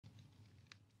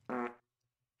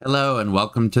Hello and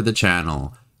welcome to the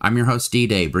channel. I'm your host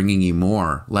D-Day, bringing you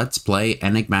more Let's Play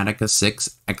Enigmatica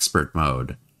 6 Expert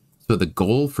Mode. So the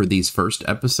goal for these first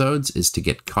episodes is to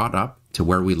get caught up to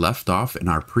where we left off in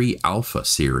our pre-alpha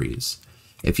series.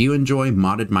 If you enjoy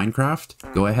modded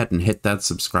Minecraft, go ahead and hit that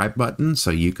subscribe button so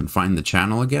you can find the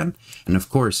channel again. And of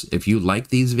course, if you like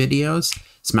these videos,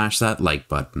 smash that like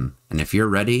button. And if you're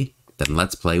ready, then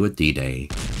let's play with D-Day.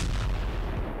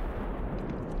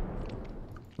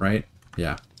 Right?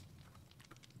 Yeah.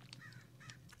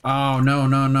 Oh,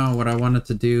 no. What I wanted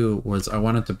to do was I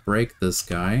wanted to break this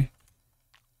guy.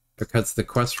 Because the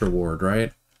quest reward,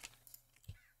 right?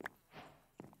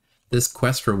 This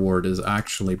quest reward is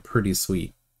actually pretty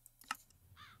sweet.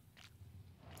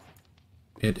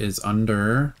 It is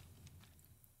under...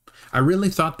 I really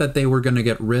thought that they were going to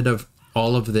get rid of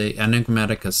all of the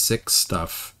Enigmatica 6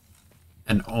 stuff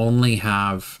and only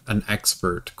have an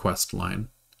expert quest line.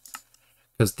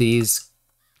 Because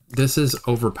this is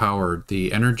overpowered.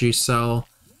 The energy cell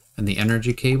and the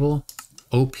energy cable,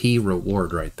 OP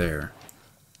reward right there.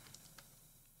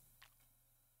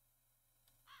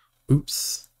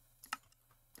 Oops.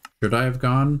 Should I have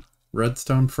gone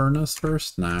redstone furnace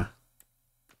first? Nah.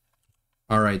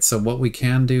 Alright, so what we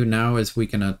can do now is we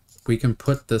can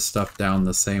put this stuff down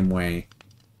the same way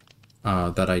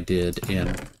that I did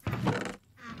in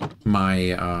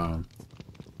my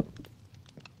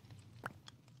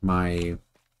my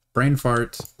brain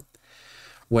fart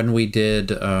when we did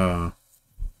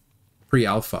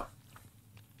pre-alpha.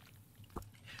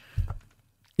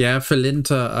 Yeah,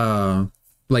 Philinta,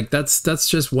 like that's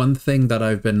just one thing that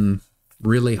I've been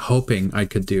really hoping I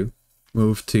could do.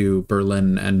 Move to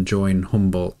Berlin and join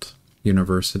Humboldt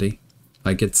University.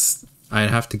 Like I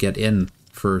have to get in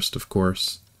first, of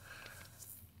course.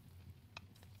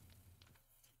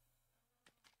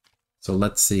 So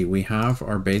let's see, we have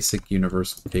our basic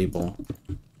universal cable.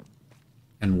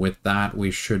 And with that, we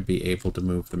should be able to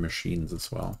move the machines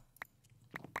as well.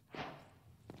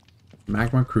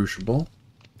 Magma Crucible.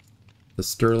 The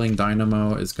Stirling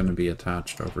Dynamo is going to be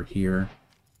attached over here.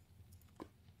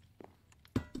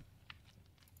 There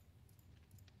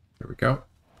we go.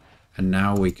 And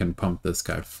now we can pump this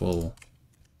guy full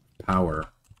power.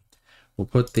 We'll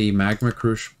put the Magma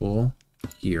Crucible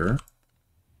here.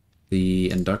 The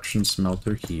induction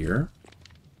smelter here.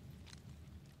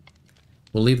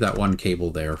 We'll leave that one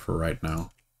cable there for right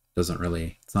now. Doesn't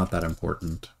really, it's not that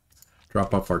important.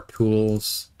 Drop off our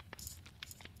tools.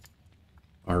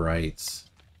 All right.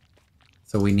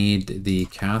 So we need the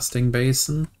casting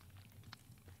basin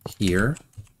here.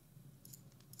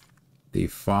 The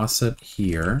faucet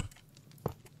here.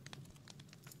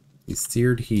 The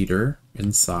seared heater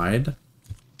inside.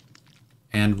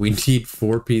 And we need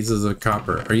 4 pieces of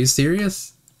copper. Are you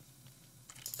serious?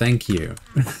 Thank you.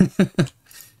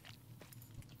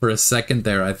 For a second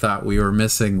there, I thought we were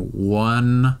missing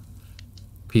 1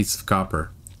 piece of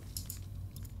copper.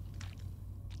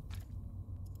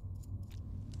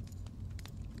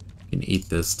 You can eat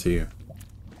this too.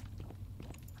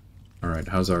 Alright,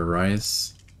 how's our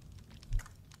rice?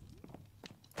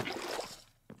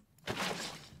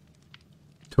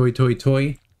 Toy, toy,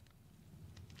 toy.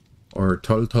 Or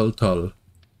tol, tol, tol.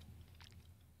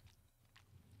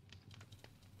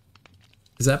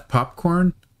 Is that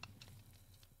popcorn?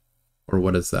 Or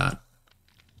what is that?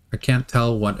 I can't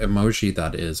tell what emoji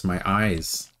that is. My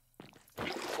eyes.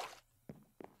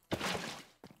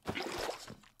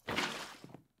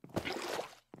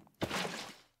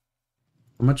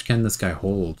 How much can this guy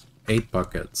hold? 8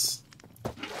 buckets.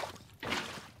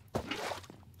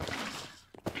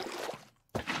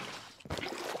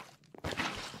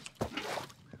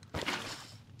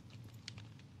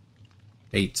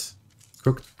 Eight.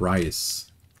 Cooked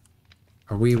rice.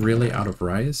 Are we really out of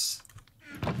rice?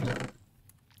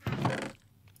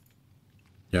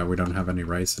 Yeah, we don't have any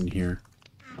rice in here.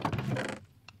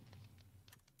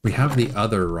 We have the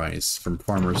other rice from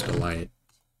Farmer's Delight.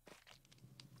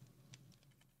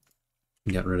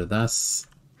 Get rid of this.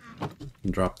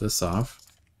 And drop this off.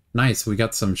 Nice, we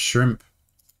got some shrimp.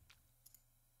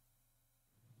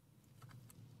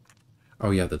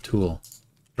 Oh yeah, the tool.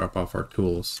 Drop off our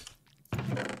tools.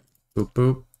 Boop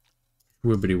boop.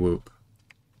 Whoopity whoop.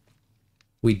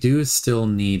 We do still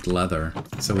need leather,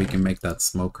 so we can make that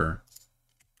smoker.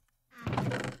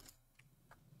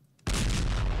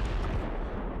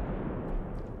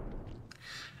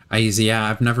 Yeah,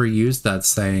 I've never used that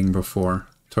saying before.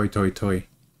 Toy, toy, toy.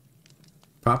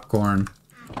 Popcorn.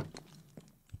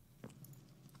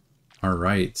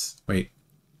 Alright. Wait.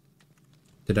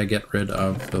 Did I get rid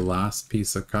of the last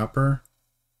piece of copper?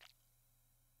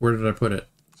 Where did I put it?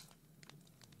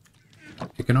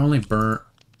 It can only burn...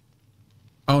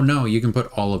 Oh no, you can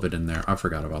put all of it in there. I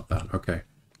forgot about that. Okay.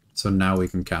 So now we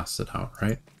can cast it out,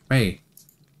 right? Hey,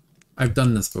 I've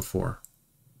done this before.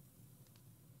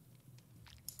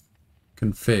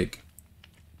 Config.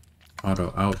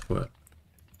 Auto output.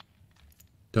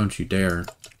 Don't you dare.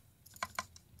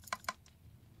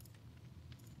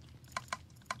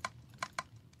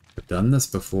 I've done this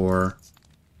before.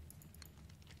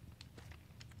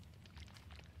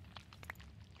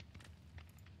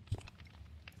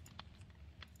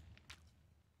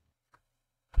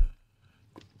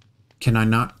 Can I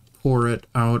not pour it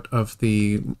out of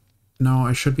the... No,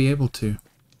 I should be able to.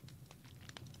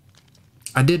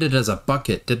 I did it as a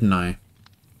bucket, didn't I?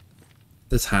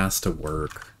 This has to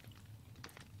work.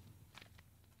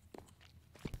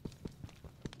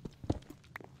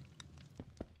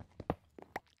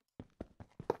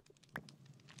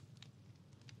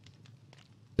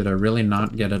 Did I really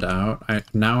not get it out?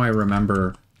 Now I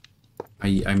remember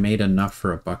I made enough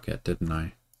for a bucket, didn't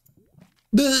I?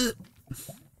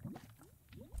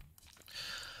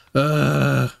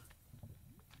 I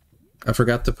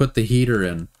forgot to put the heater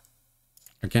in.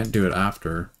 I can't do it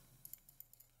after.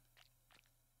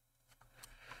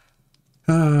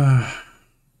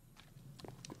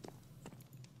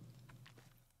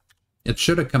 It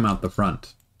should have come out the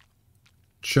front.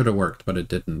 Should have worked, but it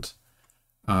didn't.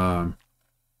 So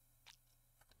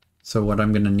what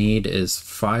I'm going to need is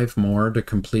 5 more to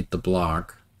complete the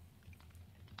block.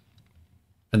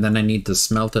 And then I need to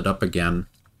smelt it up again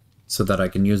so that I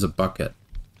can use a bucket.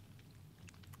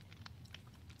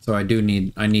 So I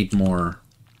need more.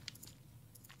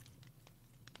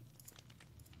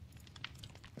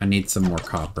 I need some more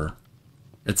copper.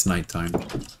 It's nighttime.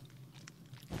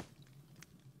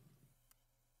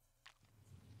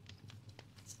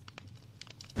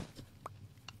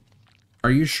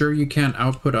 Are you sure you can't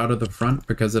output out of the front?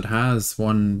 Because it has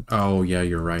one... Oh, yeah,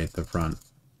 you're right, the front.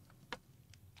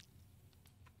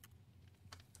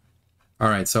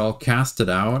 Alright, so I'll cast it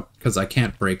out, because I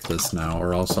can't break this now,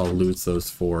 or else I'll lose those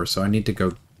 4. So I need to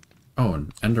go... Oh,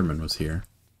 an Enderman was here.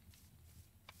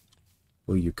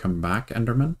 Will you come back,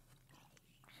 Enderman?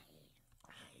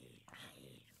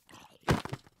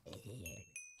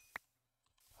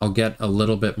 I'll get a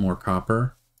little bit more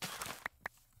copper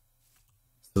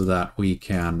so that we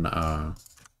can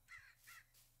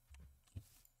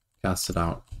cast it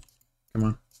out. Come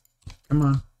on. Come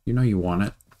on. You know you want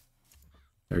it.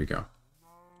 There you go.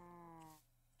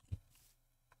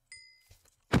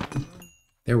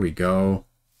 There we go.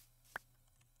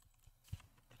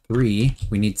 3.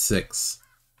 We need 6.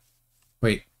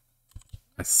 Wait.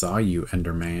 I saw you,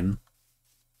 Enderman.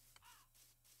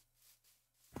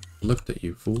 Looked at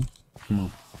you, fool. Come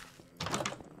on.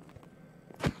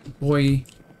 Boy.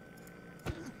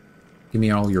 Give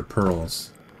me all your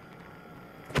pearls.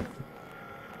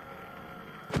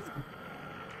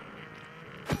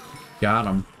 Got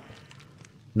him.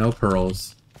 No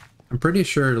pearls. I'm pretty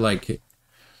sure, like,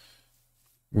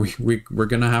 we're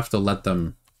gonna have to let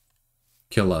them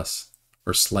kill us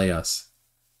or slay us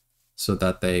so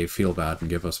that they feel bad and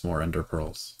give us more ender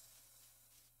pearls.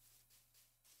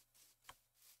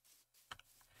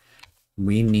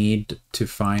 We need to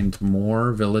find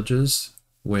more villages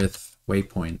with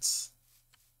waypoints.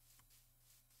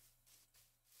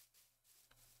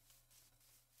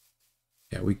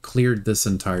 Yeah, we cleared this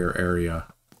entire area.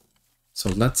 So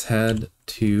let's head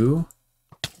to...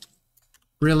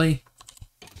 Really?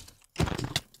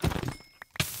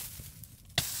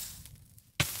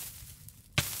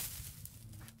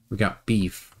 We got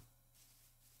beef.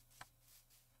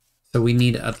 So we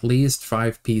need at least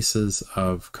 5 pieces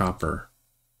of copper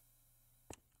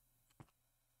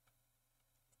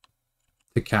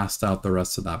to cast out the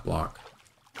rest of that block.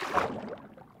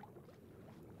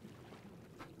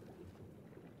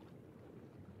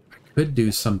 I could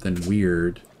do something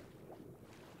weird.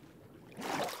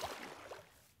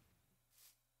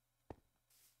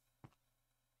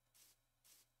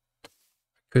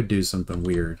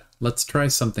 Let's try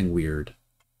something weird.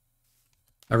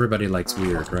 Everybody likes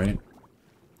weird, right?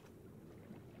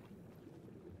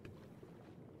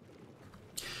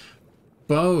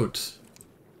 Boat!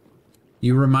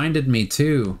 You reminded me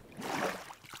too.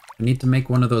 I need to make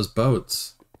one of those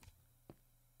boats.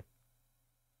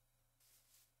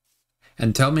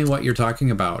 And tell me what you're talking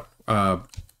about.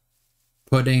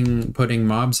 Putting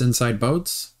mobs inside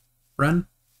boats, Ren?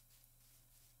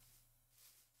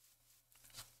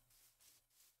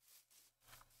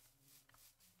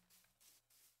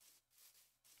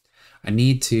 I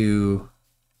need to...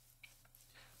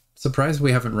 Surprised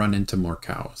we haven't run into more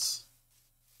cows.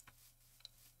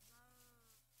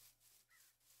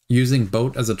 Using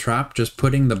boat as a trap, just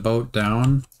putting the boat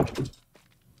down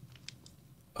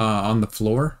On the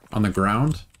floor? On the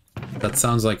ground? That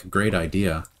sounds like a great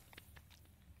idea.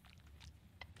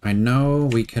 I know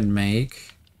we can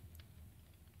make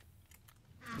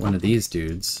one of these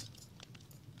dudes.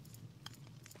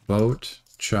 Boat,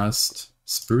 chest,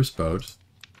 spruce boat.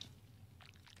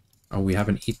 Oh, we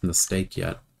haven't eaten the steak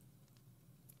yet.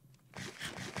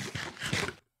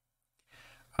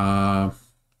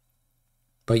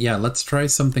 But yeah, let's try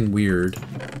something weird.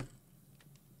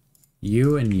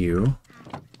 You and you.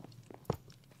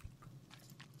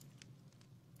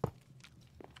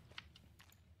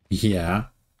 Yeah.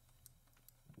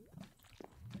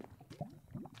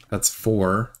 That's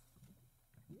 4.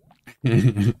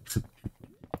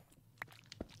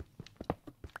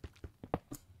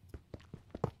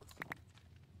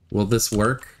 Will this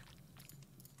work?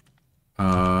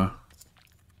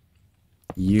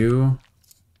 You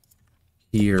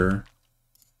here,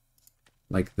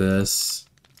 like this,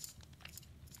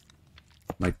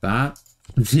 like that.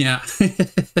 Yeah.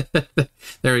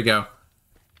 There we go.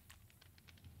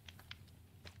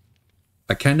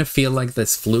 I kind of feel like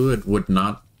this fluid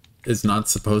is not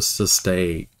supposed to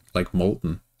stay like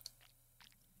molten.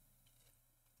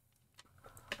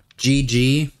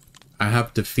 GG. I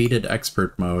have defeated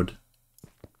expert mode.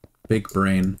 Big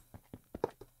brain.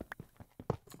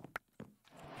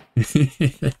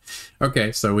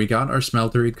 Okay, so we got our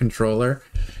Smeltery controller.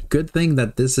 Good thing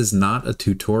that this is not a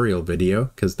tutorial video,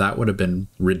 because that would have been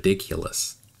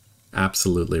ridiculous.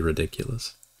 Absolutely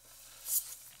ridiculous.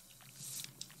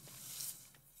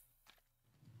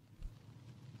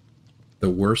 The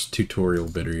worst tutorial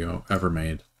video ever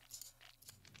made.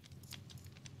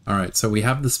 Alright, so we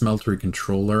have the Smeltery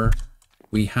controller.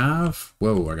 We have...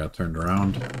 Whoa, I got turned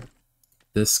around.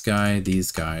 This guy,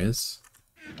 these guys.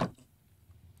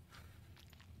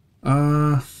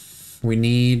 We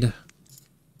need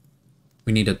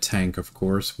a tank, of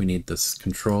course. We need this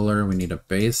controller. We need a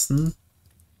basin.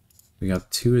 We got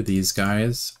 2 of these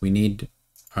guys. We need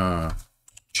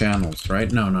channels,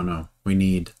 right? No. We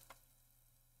need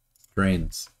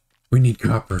drains. We need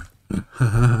copper.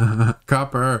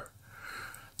 Copper.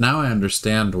 Now I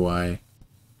understand why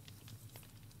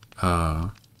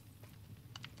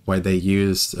they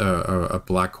used a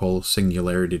black hole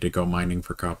singularity to go mining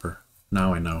for copper.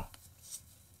 Now I know.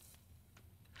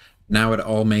 Now it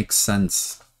all makes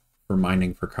sense for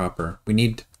mining for copper. We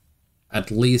need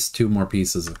at least 2 more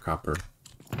pieces of copper.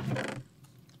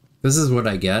 This is what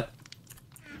I get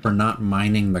for not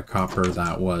mining the copper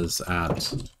that was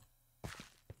at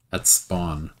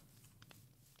spawn.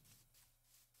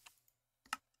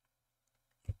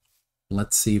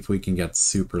 Let's see if we can get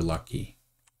super lucky.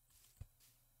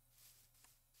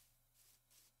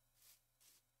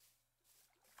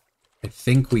 I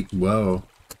think we... Whoa.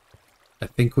 I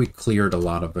think we cleared a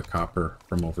lot of the copper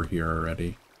from over here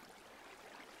already.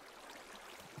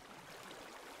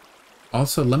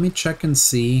 Also, let me check and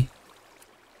see.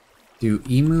 Do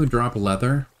emu drop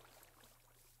leather?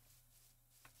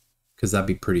 Because that'd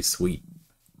be pretty sweet.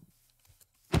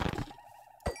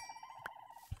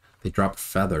 They drop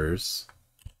feathers.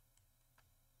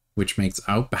 Which makes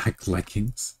outback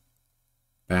leggings.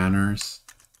 Banners.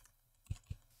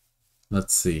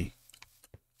 Let's see.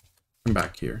 Come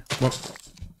back here. Whoop.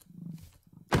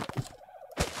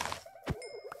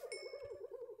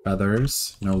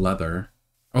 Feathers. No leather.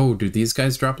 Oh, do these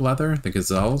guys drop leather? The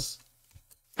gazelles?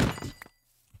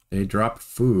 They drop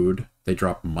food. They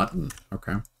drop mutton.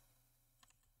 Okay.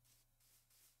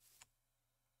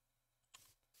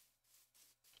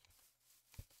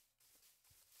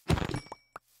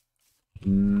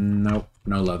 Nope.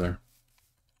 No leather.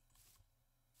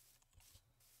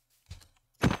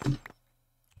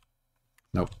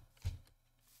 Nope.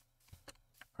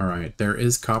 Alright, there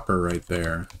is copper right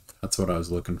there. That's what I was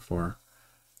looking for.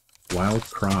 Wild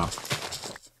crop.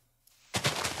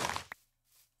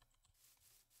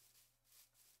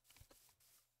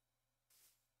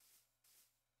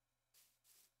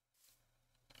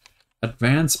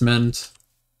 Advancement.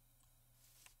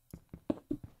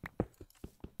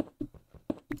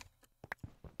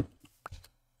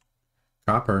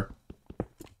 Copper.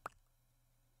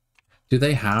 Do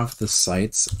they have the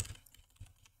sites?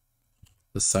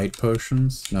 The site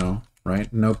potions? No,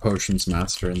 right? No potions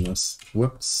master in this.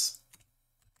 Whoops.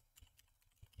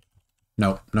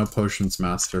 No, no potions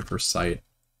master for site.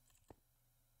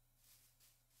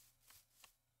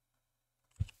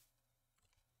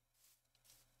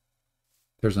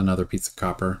 There's another piece of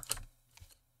copper.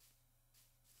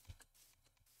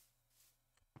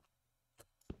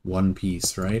 One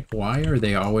piece, right? Why are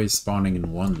they always spawning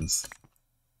in ones?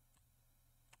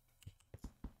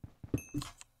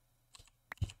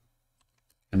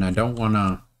 And I don't want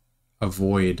to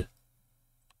avoid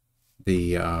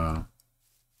the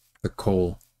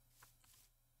coal.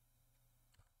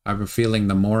 I have a feeling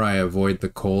the more I avoid the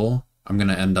coal, I'm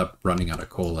gonna end up running out of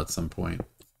coal at some point.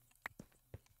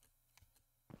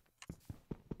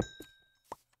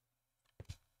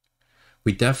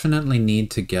 We definitely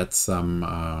need to get some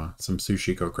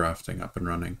Sushiko crafting up and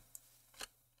running.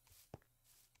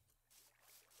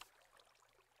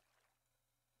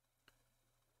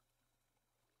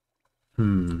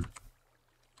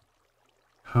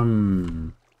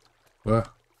 What?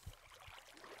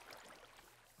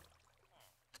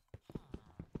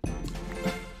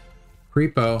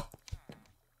 Creepo.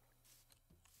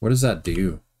 What does that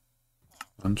do?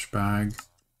 Lunch bag.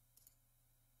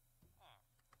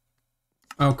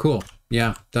 Oh, cool.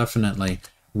 Yeah, definitely.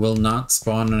 Will not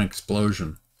spawn an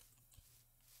explosion.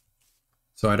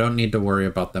 So I don't need to worry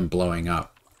about them blowing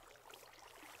up.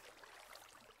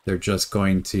 They're just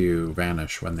going to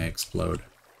vanish when they explode.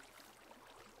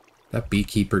 That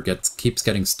beekeeper keeps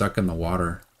getting stuck in the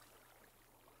water.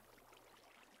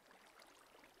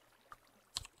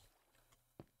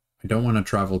 I don't want to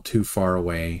travel too far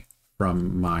away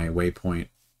from my waypoint.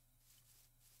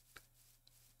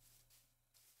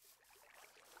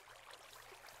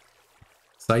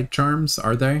 Sight charms,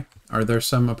 are they? Are there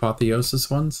some apotheosis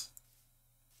ones?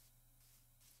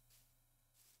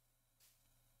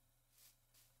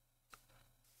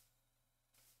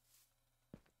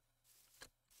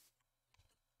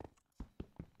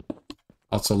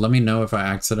 Also, let me know if I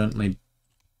accidentally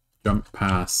jump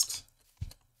past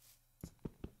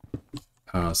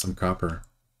some copper.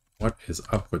 What is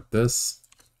up with this?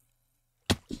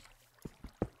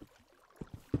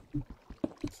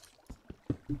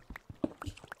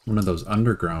 One of those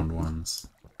underground ones.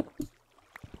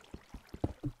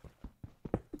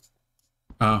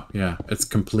 Oh, yeah, it's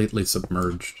completely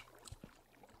submerged.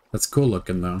 That's cool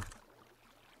looking, though.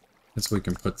 Guess we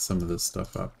can put some of this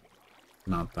stuff up.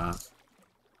 Not that.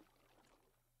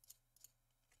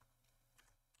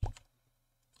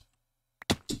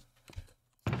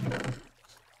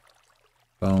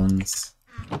 Bones.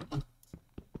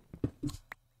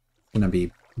 Gonna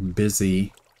be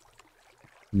busy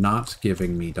not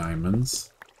giving me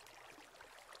diamonds.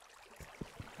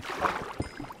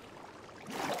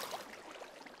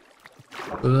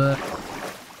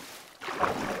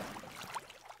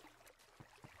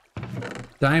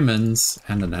 Diamonds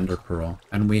and an ender pearl.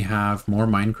 And we have more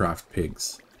Minecraft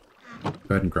pigs. Go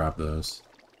ahead and grab those.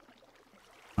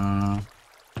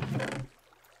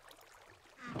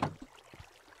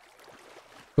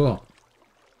 Cool.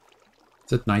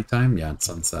 Is it nighttime? Yeah, it's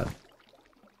sunset.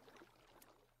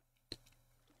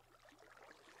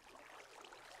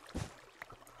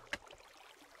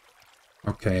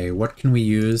 Okay, what can we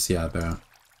use? Yeah,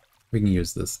 we can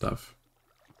use this stuff.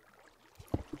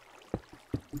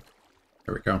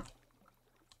 There we go.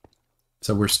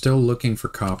 So we're still looking for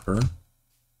copper.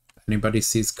 Anybody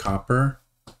sees copper?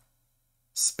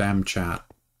 Spam chat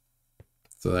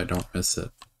so that I don't miss it.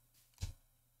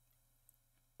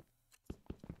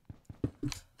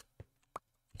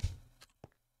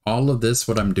 All of this,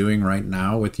 what I'm doing right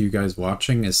now with you guys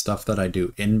watching, is stuff that I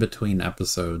do in between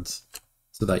episodes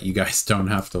so that you guys don't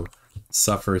have to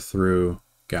suffer through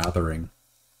gathering.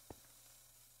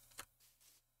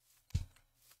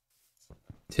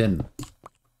 Tin.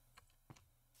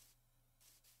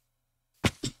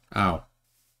 Ow.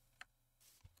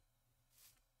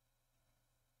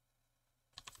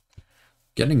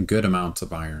 Getting good amounts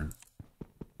of iron.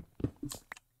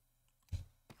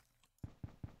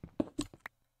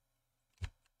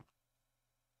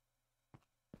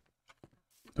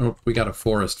 Oh, we got a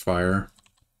forest fire.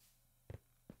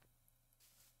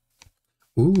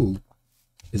 Ooh.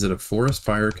 Is it a forest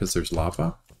fire because there's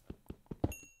lava?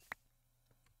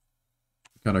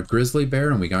 Got a grizzly bear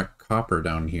and we got copper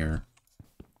down here.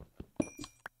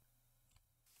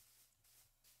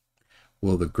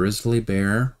 Will the grizzly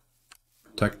bear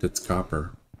protect its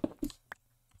copper?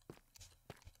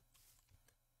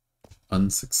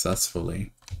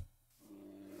 Unsuccessfully.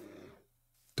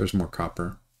 There's more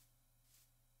copper.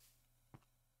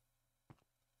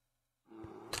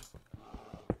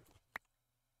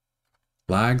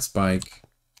 Lag spike.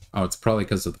 Oh, it's probably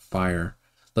because of the fire.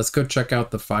 Let's go check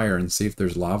out the fire and see if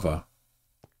there's lava.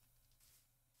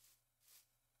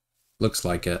 Looks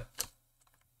like it.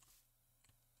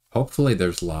 Hopefully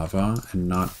there's lava and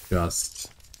not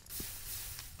just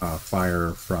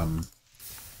fire from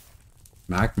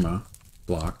magma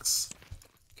blocks.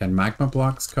 Can magma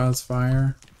blocks cause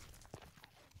fire?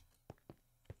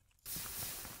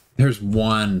 There's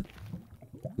one.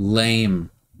 Lame.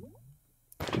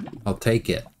 I'll take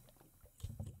it.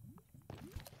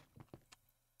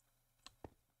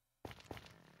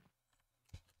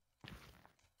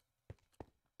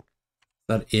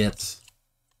 that it?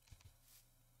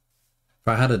 If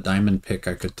I had a diamond pick,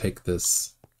 I could take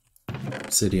this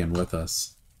obsidian with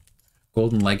us.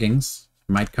 Golden leggings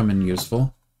might come in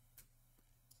useful.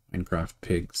 Minecraft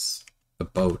pigs. The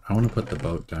boat. I want to put the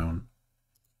boat down.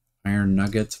 Iron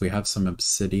nuggets. We have some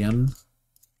obsidian.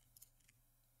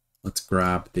 Let's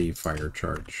grab the fire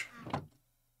charge.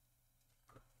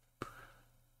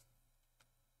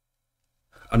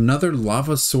 Another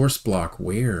lava source block.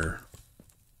 Where?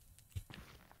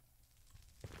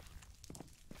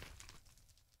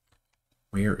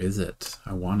 Where is it?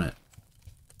 I want it.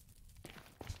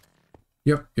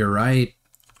 Yep, you're right.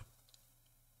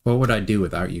 What would I do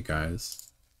without you guys?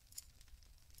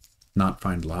 Not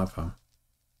find lava.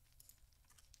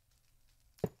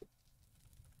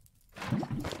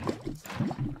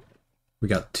 We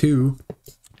got 2.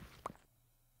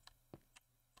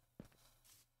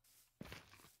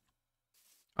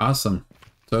 Awesome.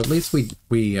 So at least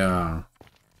we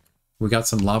got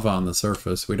some lava on the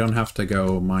surface. We don't have to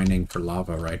go mining for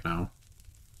lava right now.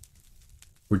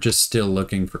 We're just still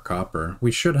looking for copper.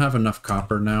 We should have enough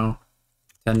copper now.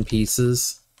 10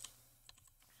 pieces.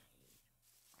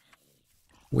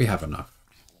 We have enough.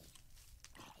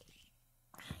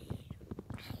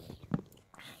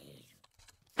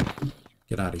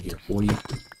 Get out of here, boy.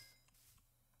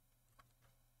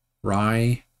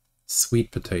 Rye,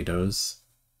 sweet potatoes,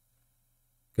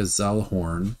 gazelle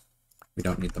horn. We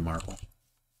don't need the marble.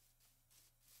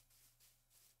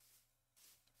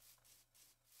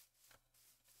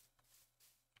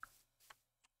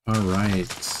 All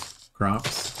right,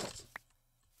 crops.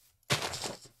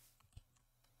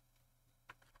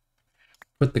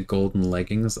 Put the golden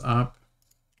leggings up.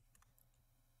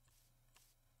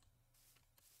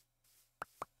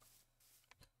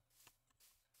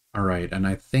 All right, and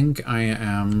I think I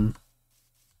am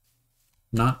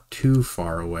not too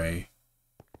far away.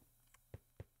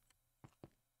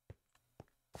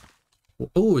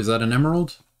 Oh, is that an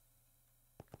emerald?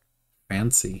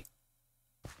 Fancy.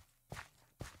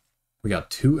 We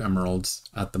got 2 emeralds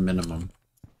at the minimum.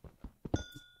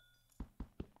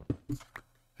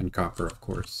 And copper, of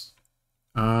course.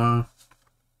 We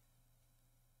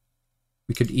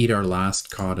could eat our last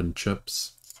cod and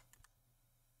chips.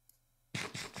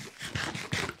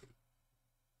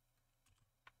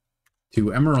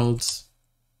 Two emeralds.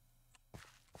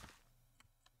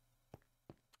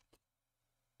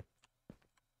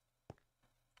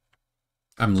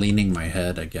 I'm leaning my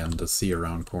head again to see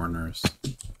around corners.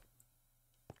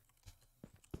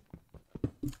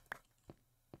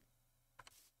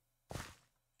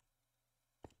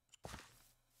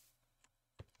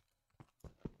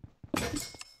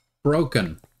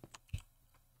 Broken.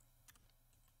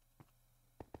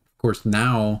 Of course,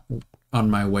 now,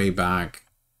 on my way back,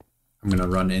 I'm going to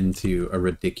run into a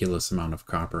ridiculous amount of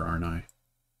copper, aren't I?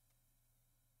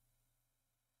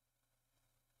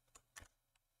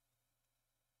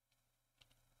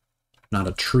 Not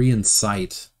a tree in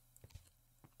sight.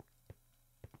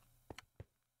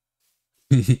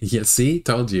 Yeah, see?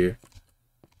 Told you.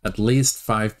 At least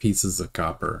 5 pieces of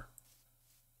copper.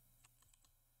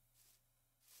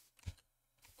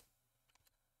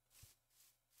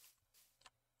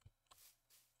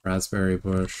 Raspberry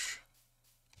bush.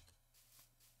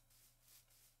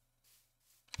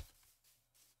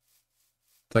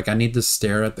 It's like I need to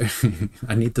stare at the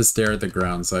I need to stare at the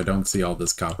ground so I don't see all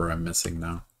this copper I'm missing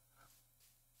now.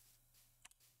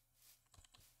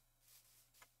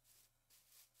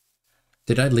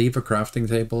 Did I leave a crafting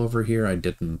table over here? I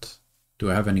didn't.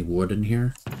 Do I have any wood in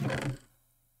here?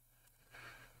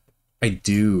 I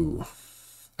do.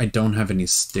 I don't have any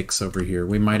sticks over here.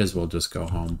 We might as well just go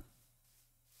home.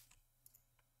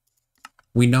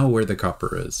 We know where the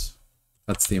copper is.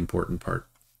 That's the important part.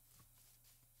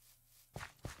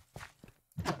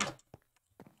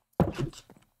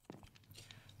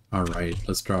 Alright,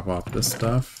 let's drop off this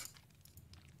stuff.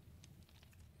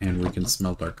 And we can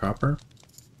smelt our copper.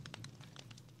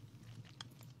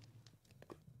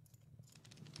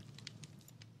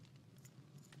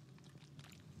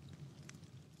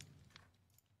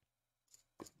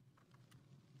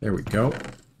 There we go.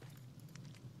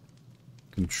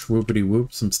 Can swoopity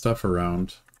whoop some stuff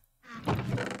around.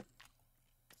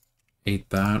 Ate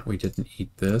that. We didn't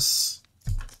eat this.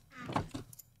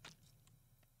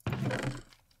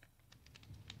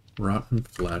 Rotten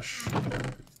flesh.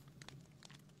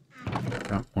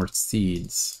 Got more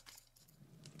seeds.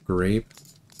 Grape.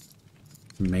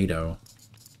 Tomato.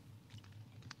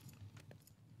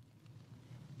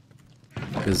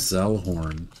 Gazelle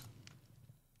horn.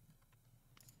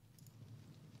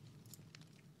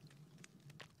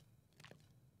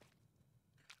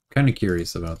 Kind of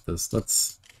curious about this.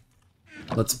 Let's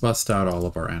Let's bust out all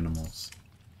of our animals.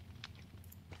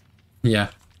 Yeah.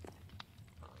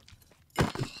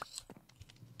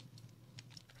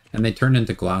 And they turn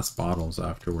into glass bottles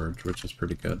afterwards, which is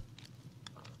pretty good.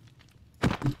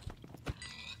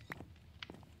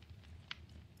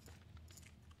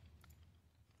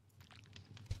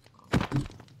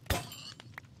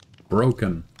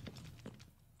 Broken.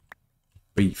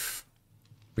 Beef.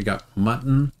 We got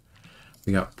mutton.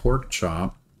 We got pork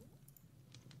chop.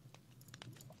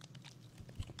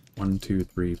 1, 2,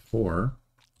 3, 4.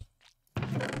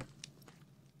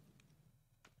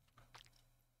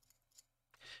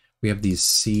 We have these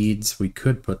seeds. We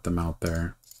could put them out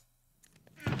there.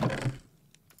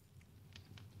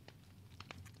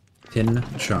 Tin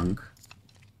chunk.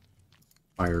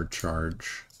 Fire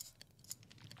charge.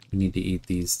 We need to eat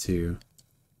these too.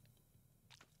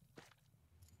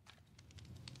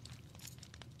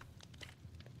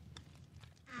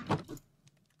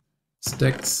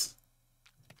 Sticks.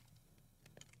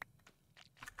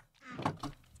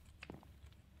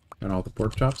 Got all the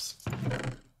pork chops.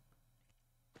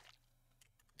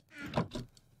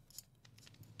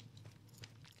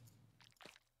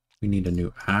 We need a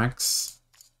new axe.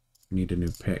 We need a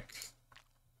new pick.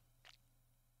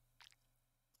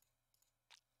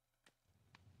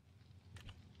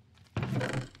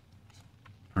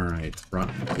 Alright,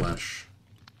 rotten flesh.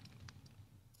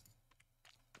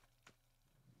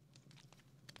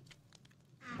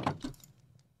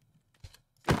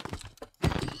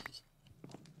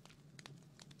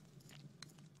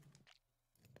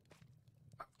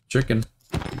 Chicken.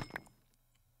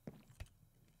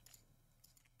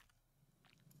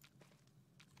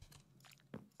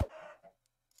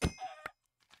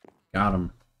 Got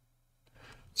him.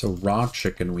 So raw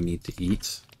chicken we need to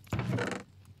eat.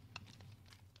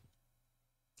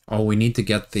 Oh, we need to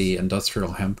get the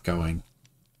industrial hemp going.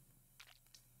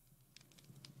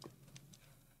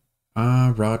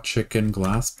 Raw chicken,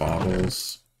 glass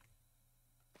bottles.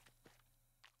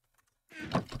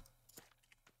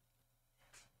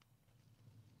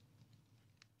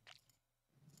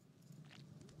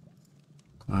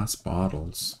 Glass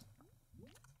bottles.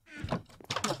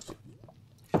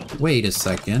 Wait a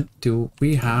second. Do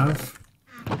we have...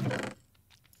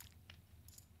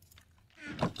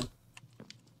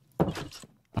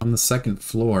 On the second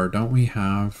floor, don't we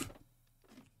have...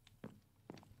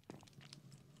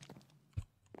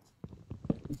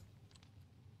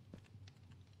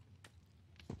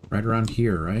 Right around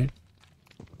here, right?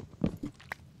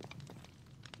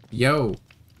 Yo!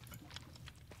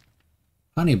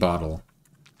 Honey bottle.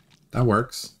 That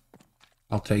works.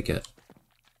 I'll take it.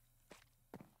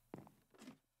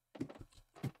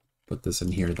 Put this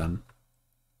in here then.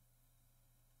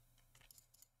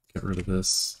 Get rid of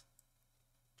this.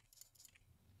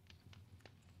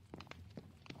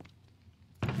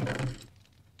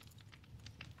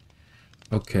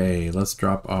 Okay, let's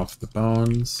drop off the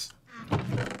bones.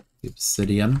 The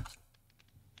obsidian.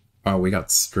 Oh, we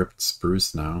got stripped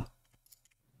spruce now.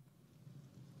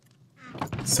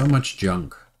 So much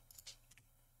junk.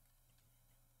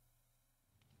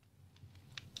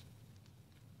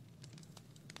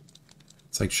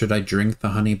 It's like, should I drink the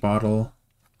honey bottle?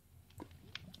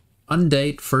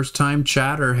 Undate, first time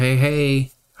chatter. Hey,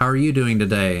 hey. How are you doing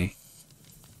today?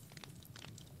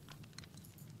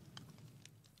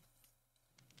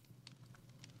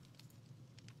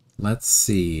 Let's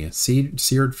see.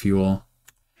 Seared fuel.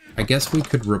 I guess we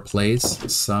could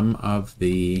replace some of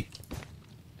the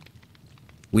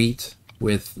wheat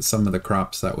with some of the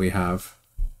crops that we have.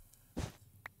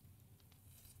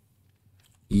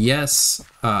 Yes,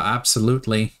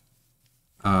 absolutely.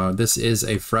 This is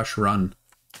a fresh run.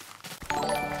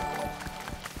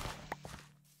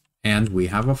 And we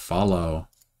have a follow.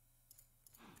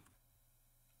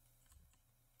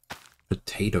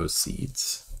 Potato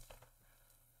seeds.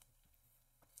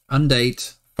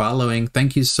 Undate, following.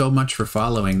 Thank you so much for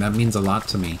following. That means a lot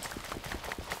to me.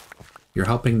 You're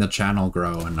helping the channel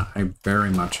grow, and I very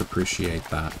much appreciate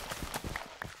that.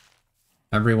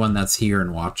 Everyone that's here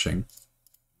and watching.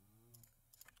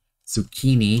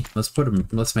 Zucchini.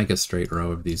 Let's make a straight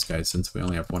row of these guys since we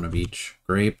only have one of each.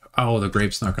 Grape. Oh, the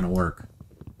grape's not going to work.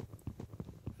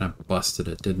 I busted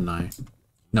it, didn't I?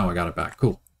 No, I got it back.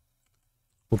 Cool.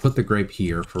 We'll put the grape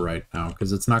here for right now,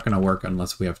 because it's not going to work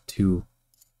unless we have two.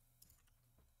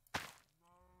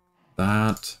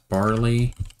 That.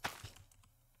 Barley.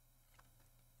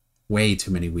 Way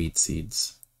too many wheat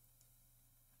seeds.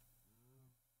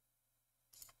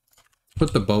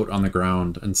 Put the boat on the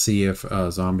ground and see if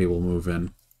a zombie will move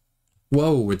in.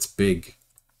 Whoa, it's big.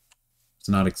 I was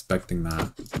not expecting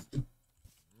that.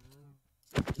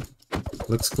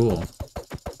 Looks cool.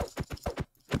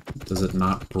 Does it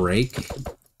not break?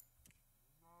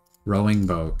 Rowing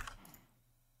boat.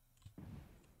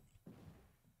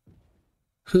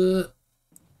 Huh.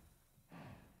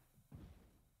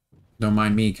 Don't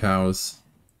mind me, cows.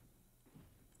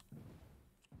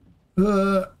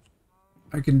 I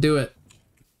can do it.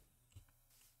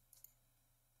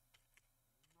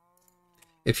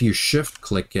 If you shift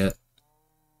click it,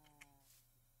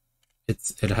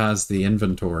 it has the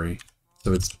inventory.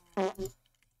 So it's...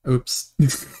 Oops.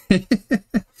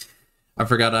 I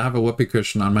forgot I have a whoopee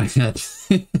cushion on my head.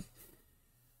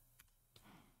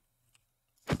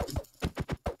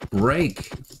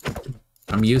 Break!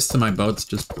 I'm used to my boats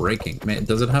just breaking. Man,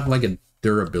 does it have like a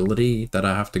durability that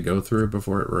I have to go through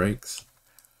before it breaks?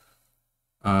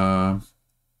 Should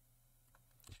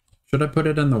I put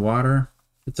it in the water?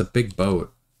 It's a big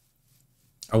boat.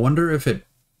 I wonder if it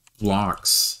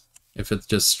blocks. If it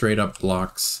just straight up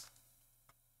blocks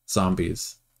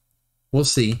zombies. We'll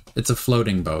see. It's a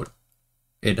floating boat.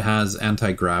 It has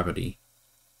anti-gravity.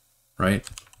 Right?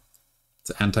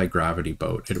 It's an anti-gravity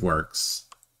boat. It works.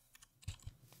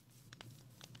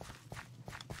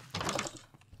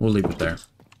 We'll leave it there.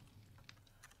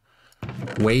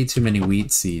 Way too many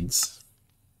wheat seeds.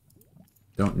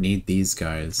 Don't need these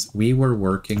guys. We were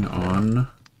working on...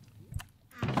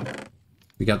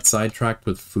 We got sidetracked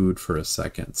with food for a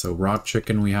second. So raw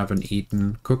chicken we haven't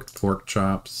eaten. Cooked pork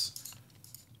chops.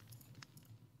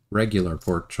 Regular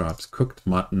pork chops. Cooked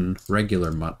mutton.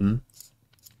 Regular mutton.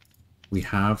 We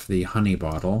have the honey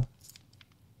bottle.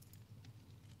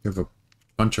 We have a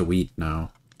bunch of wheat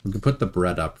now. We can put the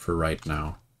bread up for right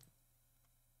now.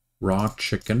 Raw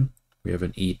chicken. We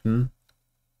haven't eaten.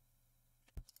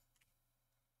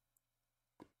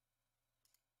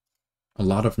 A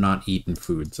lot of not eaten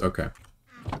foods. Okay.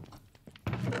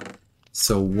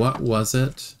 So what was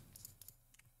it?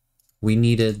 We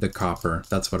needed the copper.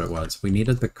 That's what it was. We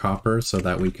needed the copper so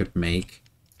that we could make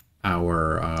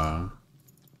our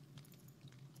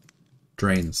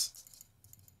drains.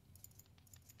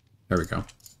 There we go.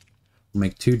 We'll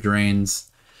make 2 drains.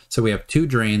 So we have 2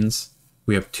 drains.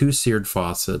 We have 2 seared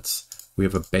faucets. We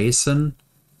have a basin.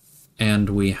 And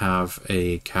we have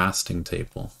a casting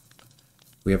table.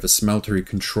 We have a smeltery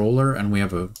controller. And we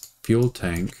have a fuel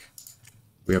tank.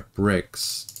 We have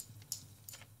bricks.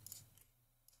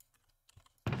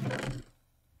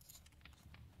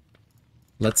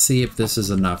 Let's see if this is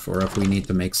enough or if we need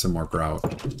to make some more grout.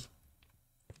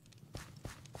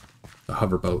 The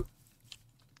hoverboat.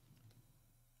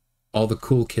 All the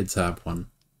cool kids have one.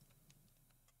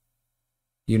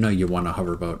 You know you want a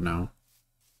hoverboat now.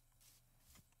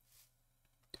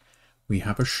 We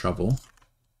have a shovel.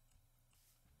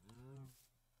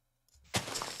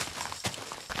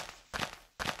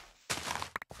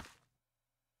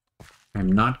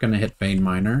 I'm not going to hit vein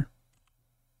miner.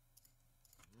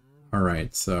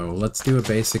 Alright, so let's do a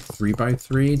basic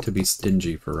 3x3 to be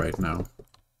stingy for right now.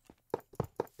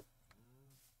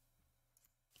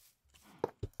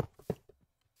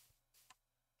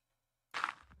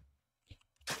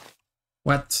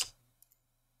 What?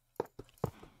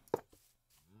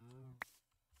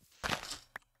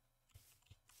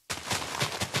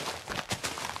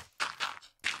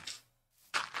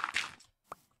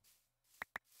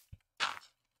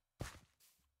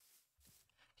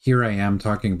 Here I am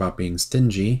talking about being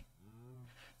stingy,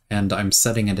 and I'm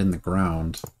setting it in the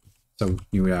ground. So,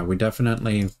 yeah, we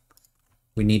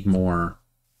need more.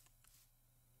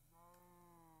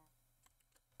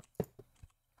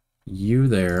 You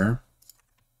there.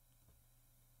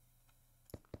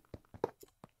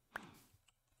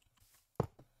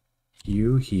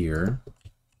 You here.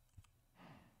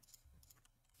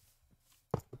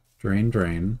 Drain,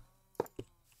 drain.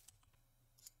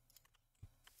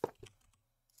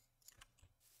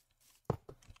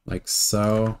 Like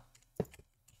so.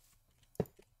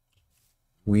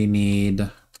 We need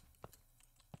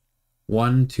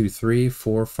 1, 2, 3,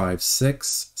 4, 5,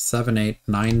 6, 7, 8,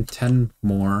 9, 10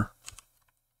 more.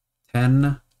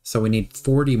 10. So we need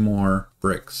 40 more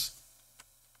bricks.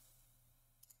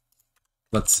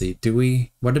 Let's see.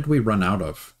 What did we run out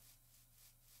of?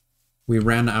 We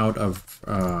ran out of,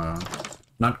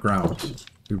 not grout.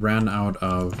 We ran out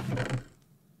of...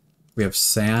 We have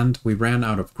sand. We ran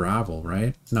out of gravel,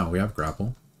 right? No, we have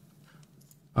gravel.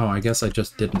 Oh, I guess I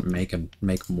just didn't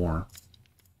make more.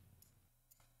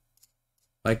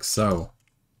 Like so.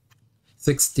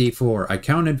 64. I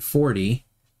counted 40.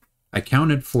 I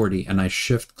counted 40 and I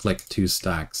shift-clicked 2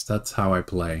 stacks. That's how I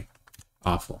play.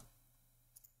 Awful.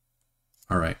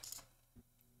 Alright.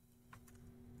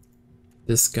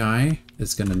 This guy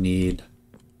is gonna need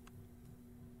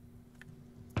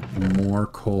more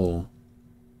coal.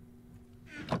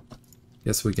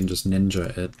 Guess we can just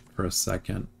ninja it for a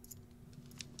second.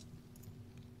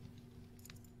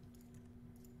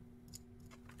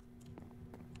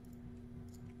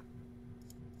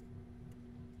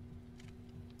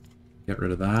 Get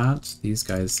rid of that. These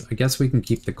guys, I guess we can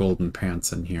keep the golden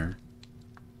pants in here.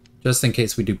 Just in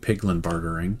case we do piglin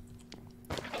bartering.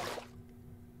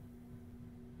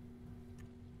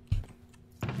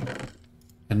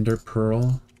 Ender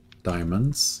pearl,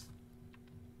 diamonds.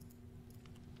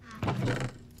 Get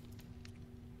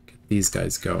these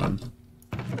guys going.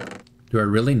 Do I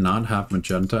really not have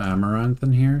magenta amaranth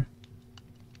in here?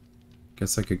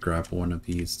 Guess I could grab one of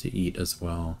these to eat as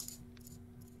well.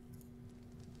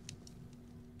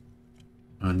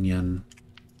 Onion.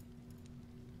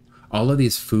 All of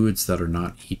these foods that are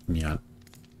not eaten yet.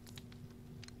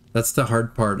 That's the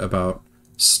hard part about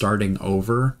starting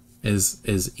over,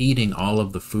 is eating all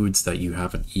of the foods that you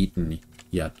haven't eaten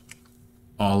yet.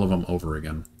 All of them over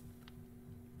again.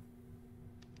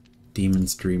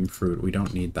 Demon's Dream fruit. We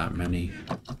don't need that many.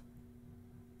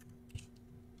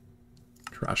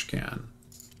 Trash can.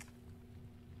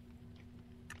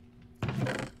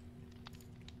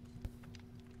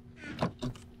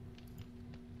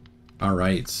 All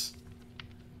right.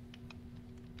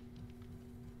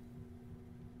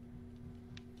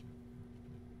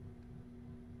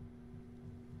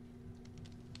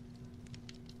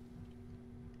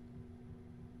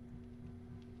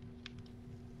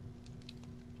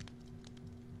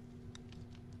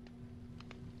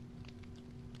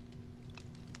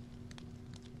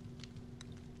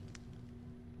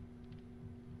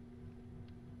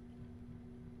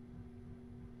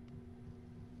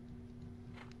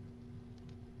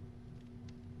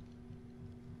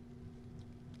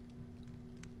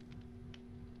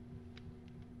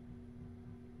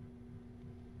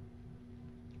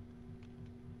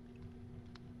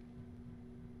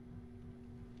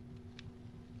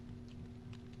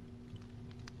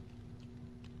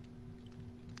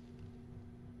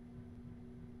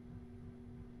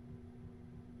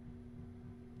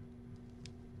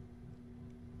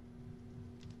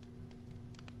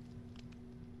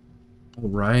 All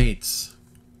right.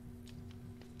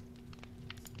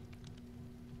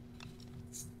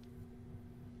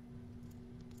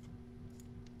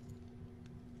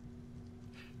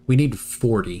 We need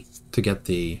 40 to get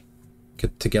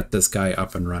this guy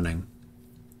up and running.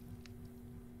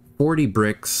 40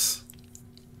 bricks.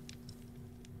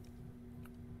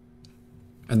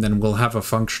 And then we'll have a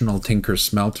functional Tinker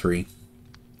Smeltery.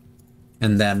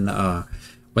 And then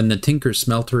when the Tinker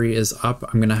Smeltery is up,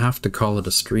 I'm going to have to call it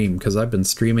a stream, because I've been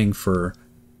streaming for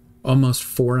almost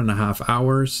 4.5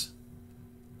 hours.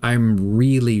 I'm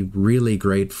really, really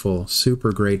grateful,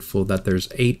 super grateful that there's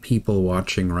 8 people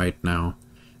watching right now.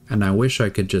 And I wish I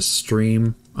could just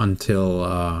stream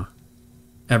until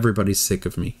everybody's sick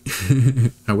of me.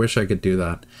 I wish I could do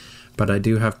that. But I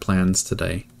do have plans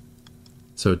today.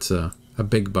 So it's a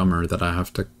big bummer that I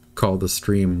have to call the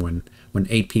stream when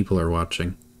 8 people are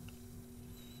watching.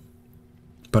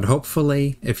 But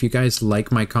hopefully, if you guys like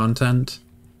my content,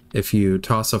 if you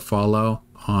toss a follow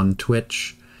on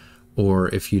Twitch,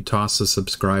 or if you toss a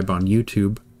subscribe on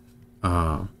YouTube,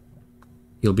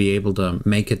 you'll be able to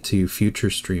make it to future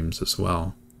streams as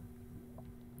well.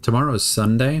 Tomorrow is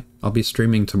Sunday. I'll be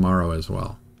streaming tomorrow as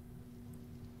well,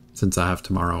 since I have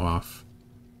tomorrow off.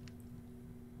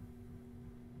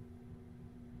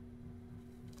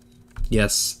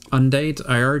 Yes, Undate,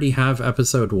 I already have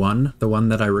episode 1, the one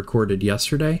that I recorded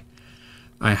yesterday.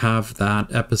 I have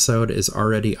that episode is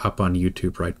already up on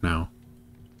YouTube right now.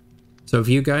 So if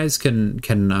you guys can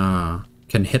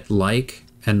hit like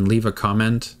and leave a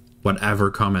comment,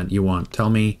 whatever comment you want. Tell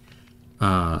me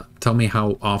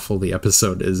how awful the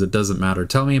episode is. It doesn't matter.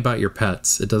 Tell me about your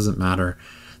pets. It doesn't matter.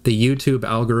 The YouTube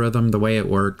algorithm, the way it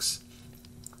works,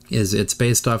 is it's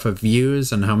based off of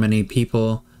views and how many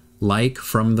people like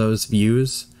from those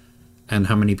views and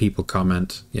how many people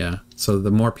comment. Yeah. So the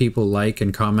more people like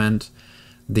and comment,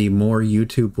 the more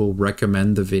YouTube will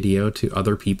recommend the video to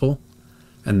other people.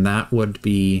 And that would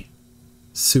be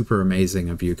super amazing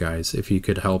of you guys if you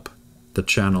could help the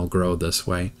channel grow this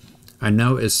way. I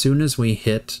know as soon as we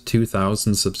hit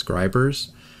 2,000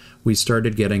 subscribers, we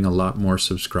started getting a lot more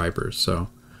subscribers. So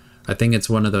I think it's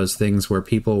one of those things where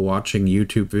people watching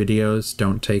YouTube videos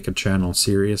don't take a channel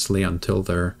seriously until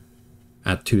they're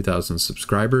at 2,000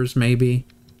 subscribers, maybe.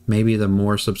 Maybe the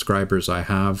more subscribers I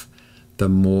have, the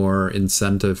more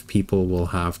incentive people will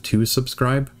have to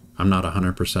subscribe. I'm not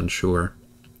 100% sure.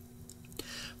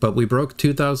 But we broke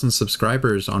 2,000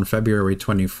 subscribers on February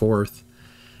 24th,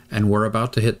 and we're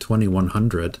about to hit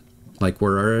 2,100. Like,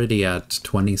 we're already at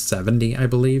 2070, I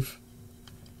believe.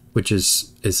 which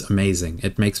is amazing.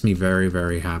 It makes me very,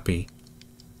 very happy.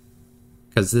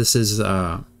 Because this is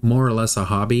more or less a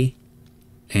hobby,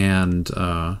 and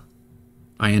I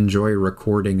enjoy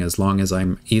recording as long as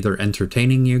I'm either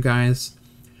entertaining you guys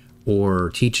or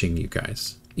teaching you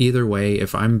guys. Either way,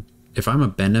 if I'm a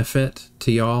benefit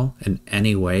to y'all in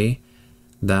any way,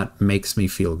 that makes me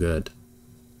feel good.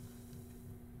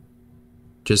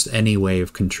 Just any way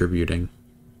of contributing.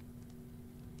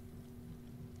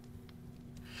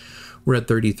 We're at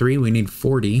 33, we need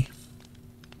 40.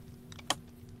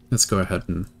 Let's go ahead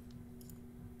and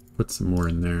put some more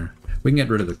in there. We can get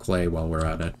rid of the clay while we're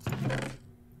at it.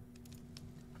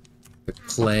 The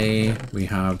clay, we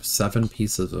have 7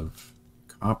 pieces of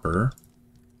copper.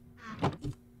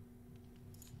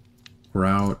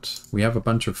 Grout. We have a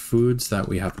bunch of foods that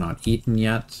we have not eaten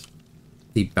yet.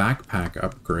 The backpack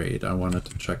upgrade I wanted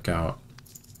to check out.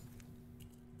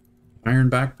 Iron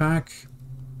backpack.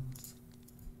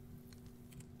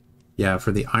 Yeah,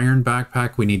 for the iron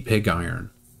backpack, we need pig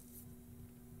iron.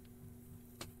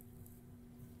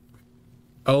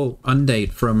 Oh,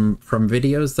 Undate, from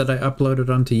videos that I uploaded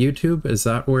onto YouTube? Is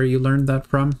that where you learned that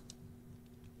from?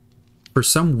 For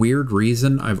some weird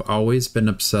reason, I've always been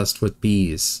obsessed with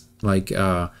bees. Like, in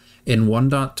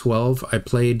 1.12, I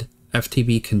played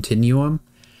FTB Continuum,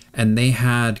 and they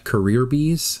had career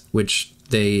bees, which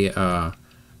they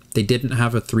didn't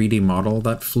have a 3D model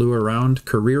that flew around.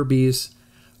 Career bees,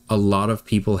 a lot of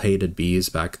people hated bees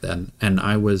back then, and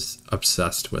I was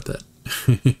obsessed with it.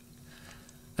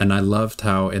 And I loved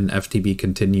how in FTB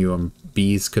Continuum,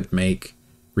 bees could make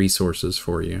resources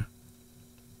for you.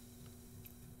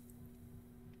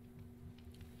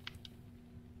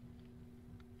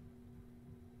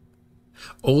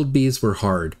 Old bees were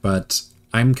hard, but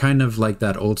I'm kind of like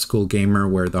that old school gamer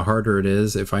where the harder it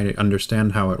is, if I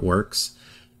understand how it works,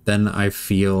 then I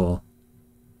feel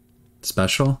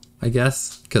special, I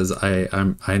guess, because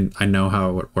I know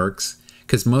how it works.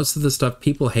 Because most of the stuff,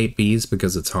 people hate bees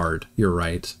because it's hard. You're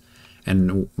right.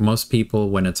 And most people,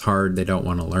 when it's hard, they don't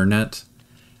want to learn it.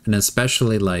 And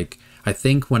especially, like, I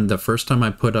think when the first time I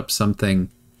put up something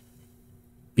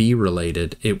bee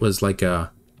related, it was like an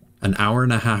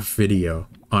hour-and-a-half video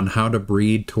on how to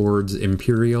breed towards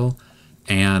imperial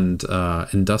and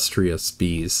industrious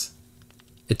bees.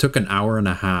 It took an hour and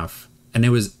a half, and it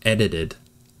was edited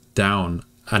down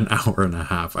an hour and a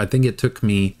half. I think it took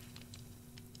me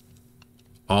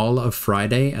all of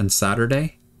Friday and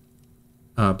Saturday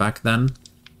back then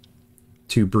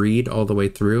to breed all the way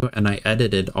through, and I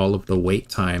edited all of the wait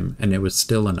time, and it was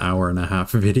still an hour and a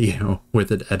half video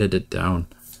with it edited down.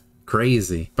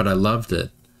 Crazy, but I loved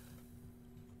it.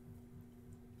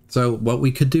 So what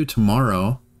we could do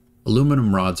tomorrow,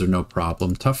 aluminum rods are no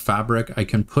problem. Tough fabric, I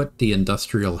can put the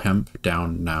industrial hemp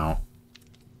down now.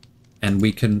 And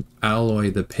we can alloy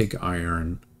the pig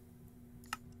iron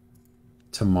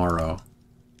tomorrow.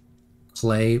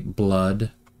 Clay,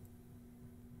 blood.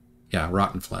 Yeah,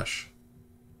 rotten flesh.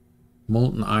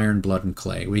 Molten iron, blood, and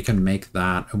clay. We can make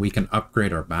that, and we can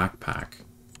upgrade our backpack.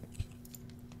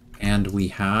 And we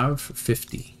have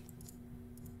 50.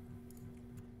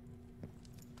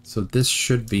 So this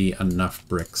should be enough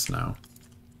bricks now.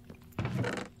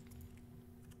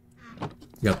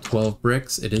 We got 12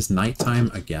 bricks. It is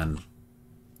nighttime again.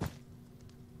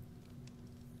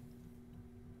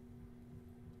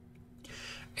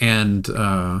 And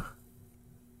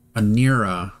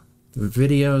Anira, the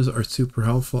videos are super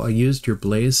helpful. I used your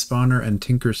blaze spawner and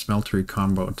tinker smeltery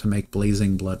combo to make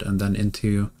blazing blood and then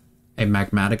into a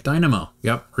magmatic dynamo.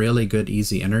 Yep, really good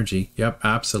easy energy. Yep,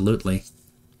 absolutely.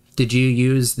 Did you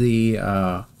use the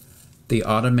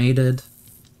automated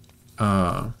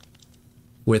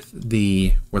with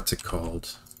the, what's it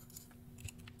called?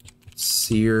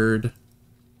 Seared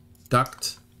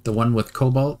duct, the one with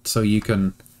cobalt, so you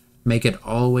can make it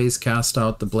always cast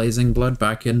out the blazing blood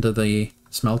back into the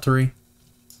smeltery?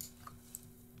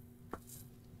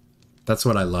 That's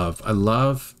what I love. I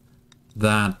love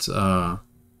that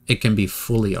it can be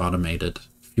fully automated,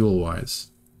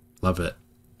 fuel-wise. Love it.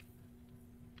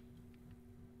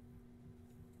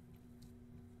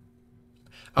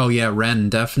 Oh yeah, Ren,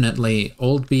 definitely.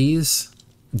 Old bees,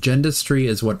 gendistry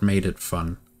is what made it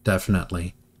fun,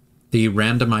 definitely. The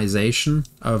randomization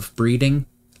of breeding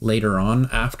later on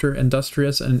after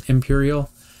Industrious and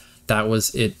Imperial, that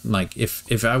was it. Like,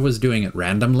 if I was doing it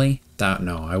randomly,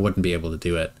 no, I wouldn't be able to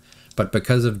do it. But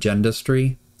because of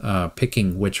gendistry,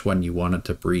 picking which one you wanted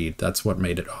to breed, that's what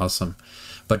made it awesome.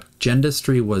 But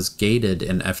gendistry was gated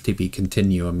in FTB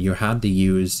Continuum. You had to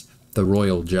use the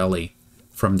royal jelly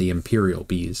from the Imperial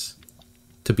bees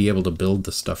to be able to build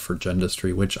the stuff for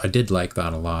gendistry, which I did like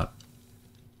that a lot.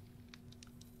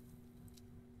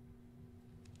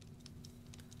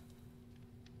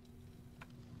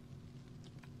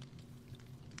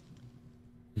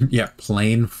 Yeah,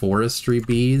 plain forestry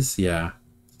bees. Yeah.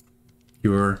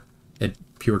 Pure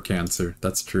cancer.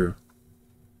 That's true.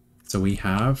 So we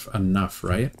have enough,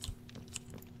 right?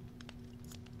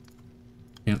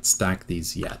 Can't stack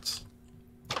these yet.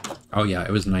 Oh yeah,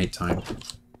 it was nighttime.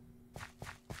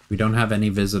 We don't have any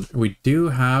visit. We do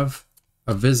have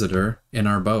a visitor in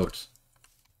our boat.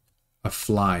 A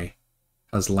fly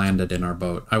has landed in our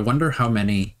boat. I wonder how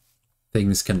many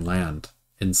things can land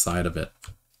inside of it.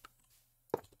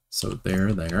 So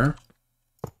there,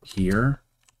 here.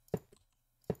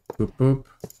 Boop, boop,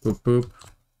 boop, boop.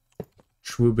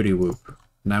 Shwoobity whoop.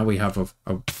 Now we have a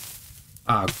oh,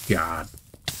 God.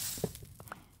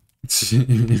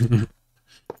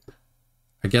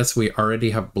 I guess we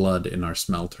already have blood in our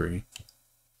smeltery.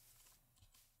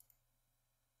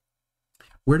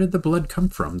 Where did the blood come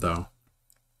from, though?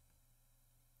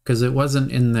 Because it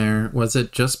wasn't in there. Was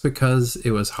it just because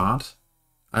it was hot?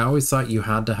 I always thought you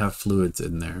had to have fluids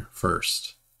in there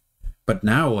first. But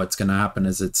now what's going to happen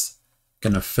is it's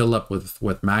going to fill up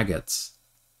with maggots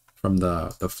from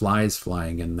the flies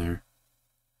flying in there.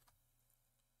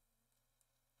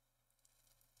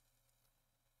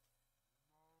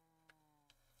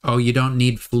 Oh, you don't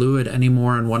need fluid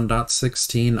anymore in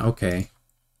 1.16? Okay.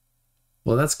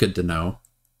 Well, that's good to know.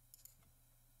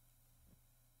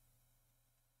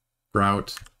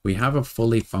 Grout. We have a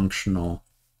fully functional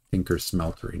Tinker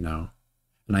Smeltery now.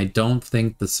 And I don't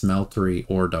think the Smeltery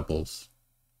ore doubles.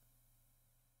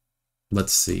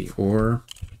 Let's see. Ore.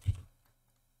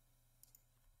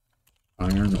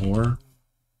 Iron ore.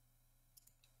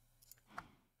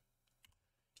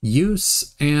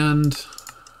 Use and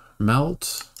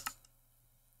melt.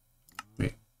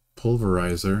 Wait.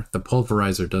 Pulverizer. The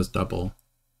pulverizer does double.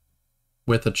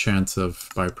 With a chance of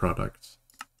byproduct.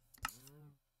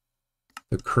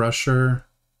 The crusher.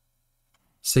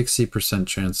 60%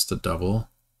 chance to double.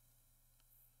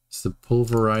 It's the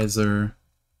pulverizer.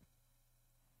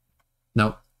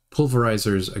 No,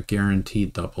 pulverizer's a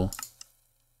guaranteed double.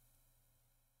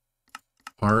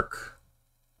 Arc.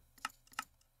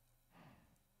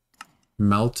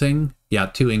 Melting. Yeah,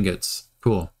 2 ingots.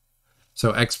 Cool.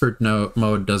 So expert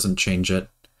mode doesn't change it.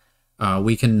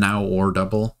 We can now ore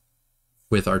double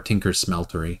with our Tinker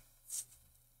Smeltery.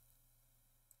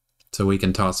 So we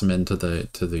can toss them into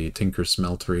the Tinker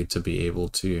Smeltery to be able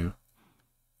to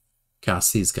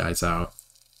cast these guys out.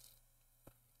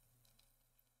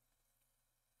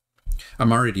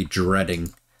 I'm already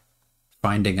dreading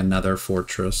finding another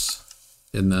fortress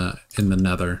in the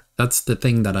Nether. That's the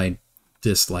thing that I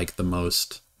dislike the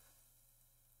most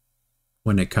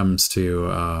when it comes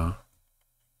to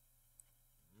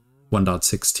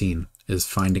 1.16 is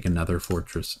finding another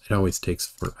fortress. It always takes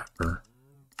forever.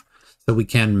 So we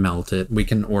can melt it. We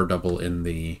can ore double in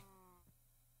the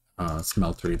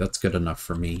smeltery. That's good enough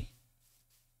for me.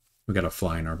 We got a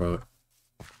fly in our boat.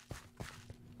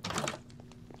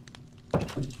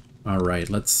 Alright,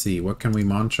 let's see. What can we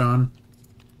munch on?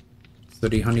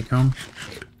 Sooty honeycomb.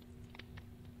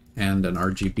 And an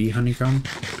RGB honeycomb.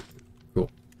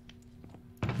 Cool.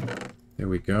 There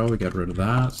we go. We get rid of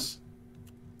that.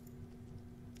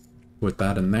 Put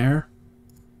that in there.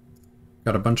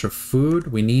 Got a bunch of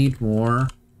food. We need more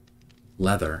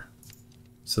leather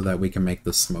so that we can make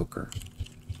the smoker.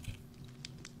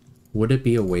 Would it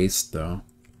be a waste, though,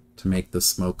 to make the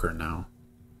smoker now?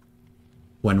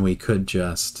 When we could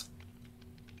just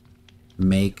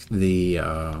make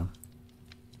the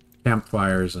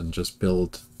campfires and just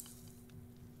build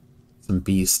some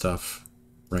bee stuff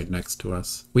right next to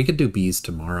us. We could do bees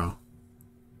tomorrow.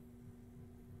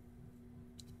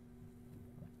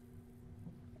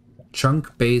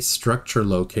 Chunk-based structure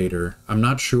locator. I'm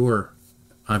not sure.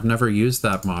 I've never used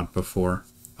that mod before.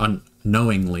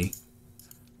 Unknowingly.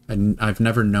 I've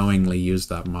never knowingly used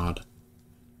that mod.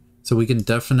 So we can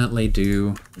definitely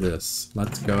do this.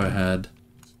 Let's go ahead.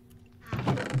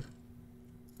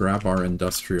 Grab our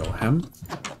industrial hemp.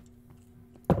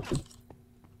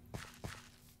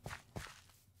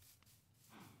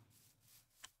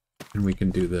 And we can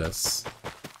do this.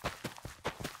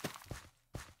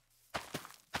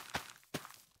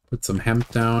 Put some hemp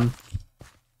down.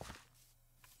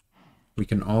 We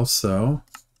can also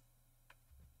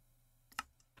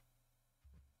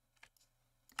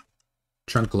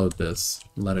chunk load this,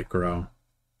 let it grow.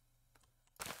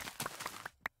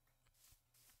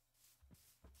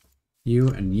 You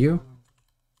and you.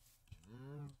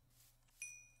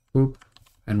 Boop.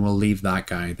 And we'll leave that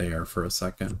guy there for a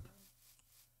second.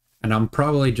 And I'm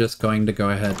probably just going to go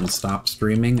ahead and stop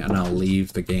streaming and I'll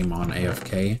leave the game on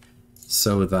AFK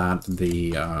so that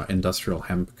the industrial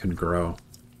hemp can grow.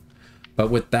 But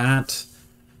with that,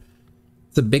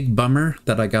 It's a big bummer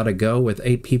that I gotta go with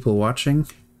 8 people watching.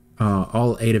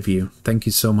 All 8 of you, thank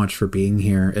you so much for being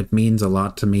here. It means a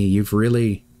lot to me. You've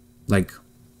really, like,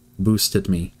 boosted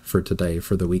me for today,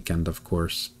 for the weekend, of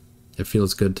course. It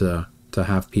feels good to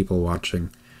have people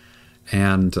watching.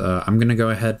 And I'm gonna go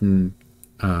ahead and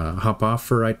hop off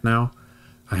for right now.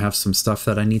 I have some stuff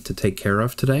that I need to take care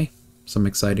of today, some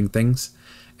exciting things.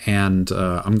 And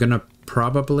I'm gonna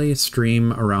probably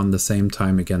stream around the same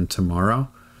time again tomorrow.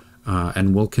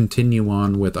 And we'll continue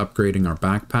on with upgrading our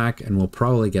backpack, and we'll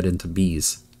probably get into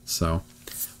bees. So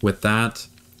with that,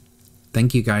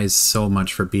 thank you guys so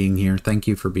much for being here. Thank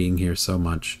you for being here so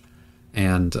much.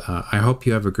 And I hope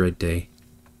you have a great day.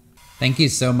 Thank you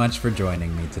so much for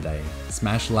joining me today.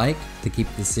 Smash like to keep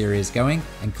the series going,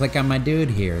 and click on my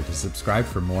dude here to subscribe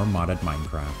for more modded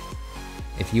Minecraft.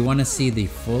 If you want to see the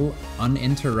full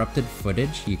uninterrupted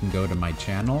footage, you can go to my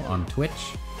channel on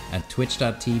Twitch at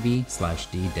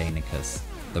twitch.tv/ddainicus.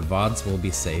 The VODs will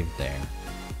be saved there.